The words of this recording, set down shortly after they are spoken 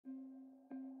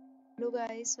Hello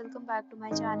guys, welcome back to my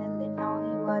channel and now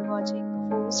you are watching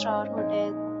 4-star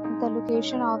hotel. The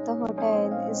location of the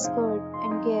hotel is good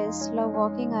and guests love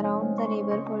walking around the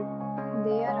neighborhood.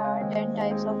 There are 10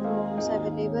 types of rooms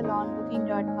available on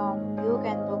booking.com. You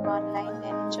can book online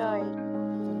and enjoy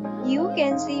it. You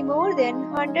can see more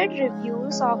than 100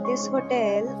 reviews of this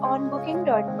hotel on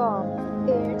booking.com.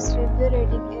 Its review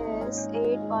rating is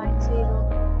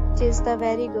 8.0, which is the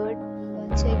very good.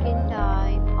 The check-in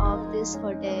time of this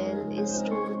hotel is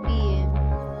 2 p.m.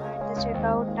 and the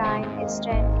checkout time is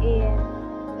 10 a.m.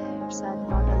 Pets are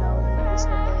not allowed in this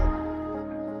hotel.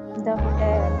 The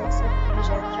hotel accepts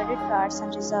major credit cards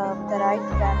and reserves the right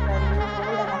to temporarily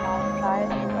hold an amount prior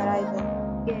to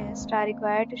arrival. Guests are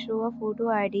required to show a photo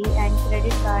ID and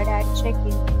credit card at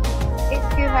check-in. If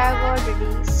you have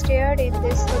already stayed in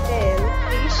this hotel,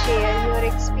 please share your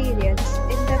experience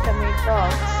in the comment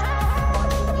box.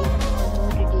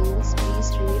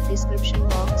 Please read description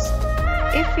box.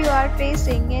 If you are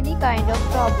facing any kind of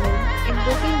problem in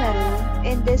booking a room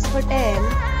in this hotel,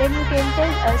 then you can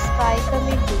tell us by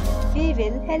commenting. We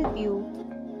will help you.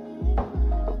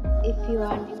 If you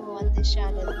are new on this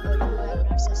channel or you have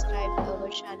not subscribed our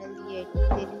channel yet,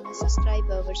 then you must subscribe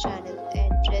our channel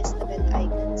and press the bell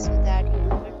icon so that you will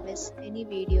not miss any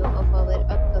video of our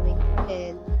upcoming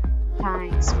hotel.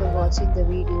 Thanks for watching the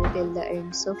video till the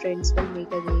end. So friends, will meet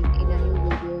again in a new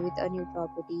video with a new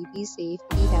property. Be safe,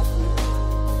 be happy.